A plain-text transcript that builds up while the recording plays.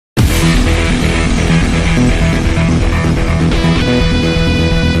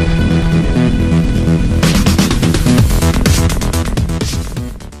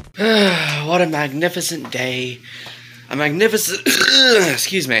what a magnificent day. A magnificent...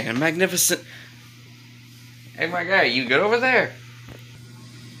 excuse me. A magnificent... Hey, my guy, you good over there?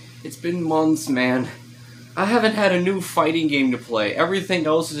 It's been months, man. I haven't had a new fighting game to play. Everything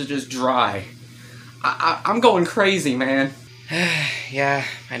else is just dry. I'm going crazy, man. Yeah,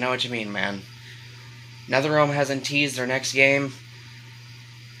 I know what you mean, man. NetherRealm hasn't teased their next game.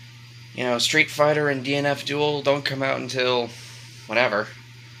 You know, Street Fighter and DNF Duel don't come out until... whatever.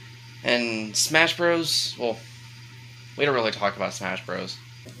 And Smash Bros, well, we don't really talk about Smash Bros.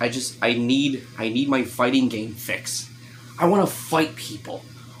 I need my fighting game fix. I want to fight people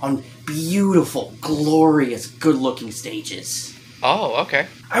on beautiful, glorious, good-looking stages. Oh, okay.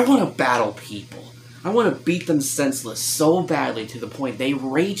 I want to battle people. I want to beat them senseless so badly to the point they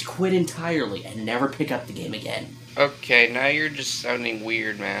rage quit entirely and never pick up the game again. Okay, now you're just sounding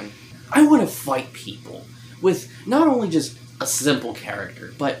weird, man. I want to fight people with not only just a simple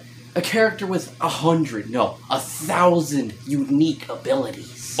character, but a character with 1,000 unique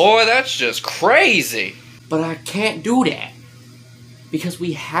abilities. Boy, that's just crazy! But I can't do that, because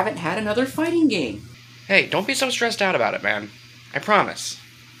we haven't had another fighting game. Hey, don't be so stressed out about it, man. I promise.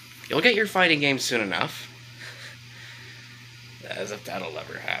 You'll get your fighting game soon enough. As if that'll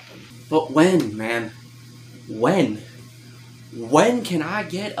ever happen. But when, man? When? When can I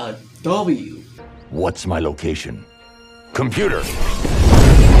get a W? What's my location? Computer!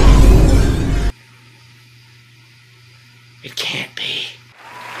 It can't be.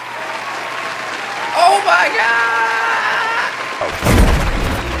 Oh my god!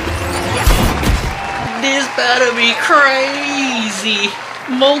 This better be crazy!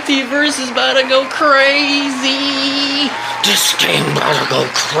 Multiversus about to go crazy! This game about to go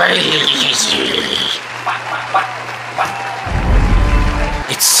crazy!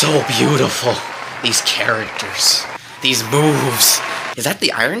 It's so beautiful. These characters. These moves. Is that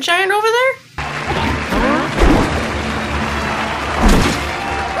the Iron Giant over there?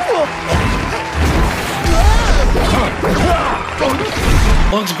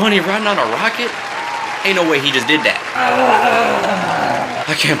 Bugs Bunny riding on a rocket? Ain't no way he just did that.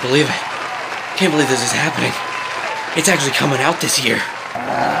 I can't believe it. Can't believe this is happening. It's actually coming out this year.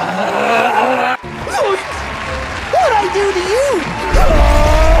 What'd I do to you?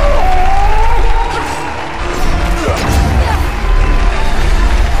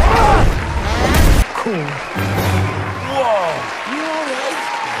 Cool. Whoa! You alright?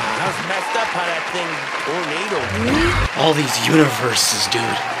 I was messed up how that thing tornado. All these universes, dude.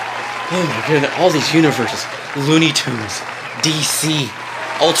 Oh my goodness, all these universes. Looney Tunes, DC,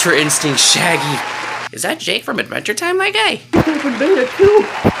 Ultra Instinct, Shaggy. Is that Jake from Adventure Time, my guy? Open beta too.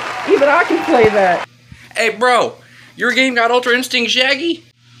 Even I can play that. Hey, bro, your game got Ultra Instinct Shaggy?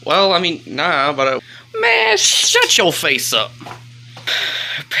 Well, I mean, nah, but man, shut your face up.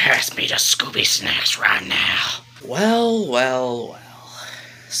 Pass me the Scooby Snacks right now. Well, well, well.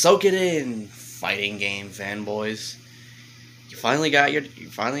 Soak it in, fighting game fanboys. You finally got your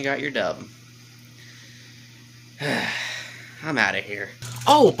dub. I'm out of here.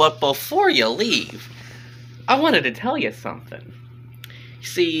 Oh, but before you leave, I wanted to tell you something.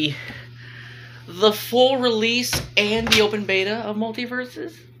 See, the full release and the open beta of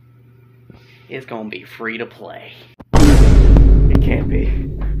Multiversus is gonna be free to play. It can't be.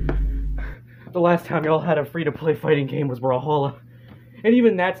 The last time y'all had a free-to-play fighting game was Brawlhalla. And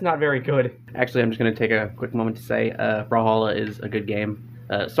even that's not very good. Actually, I'm just going to take a quick moment to say Brawlhalla is a good game.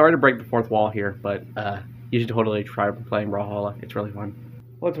 Sorry to break the fourth wall here, but you should totally try playing Brawlhalla. It's really fun.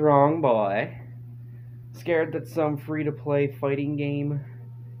 What's wrong, boy? Scared that some free-to-play fighting game,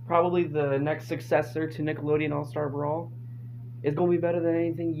 probably the next successor to Nickelodeon All-Star Brawl, is going to be better than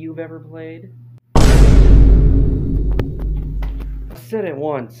anything you've ever played? I said it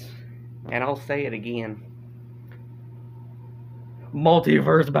once, and I'll say it again.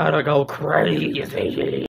 Multiverse about to go crazy.